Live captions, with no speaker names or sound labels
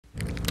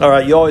All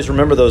right, you always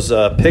remember those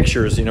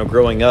pictures,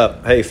 growing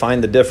up. Hey,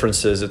 find the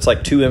differences. It's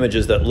like two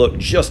images that look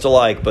just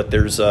alike, but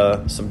there's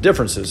some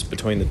differences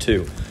between the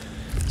two.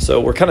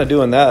 So we're kind of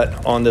doing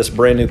that on this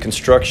brand new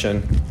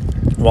construction.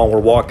 While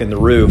we're walking the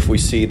roof, we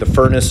see the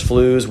furnace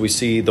flues, we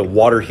see the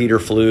water heater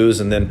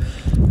flues, and then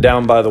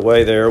down by the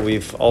way there,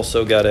 we've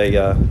also got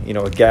a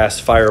gas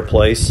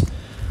fireplace.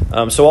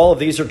 So all of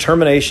these are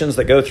terminations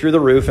that go through the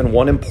roof, and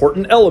one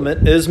important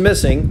element is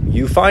missing.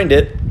 You find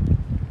it.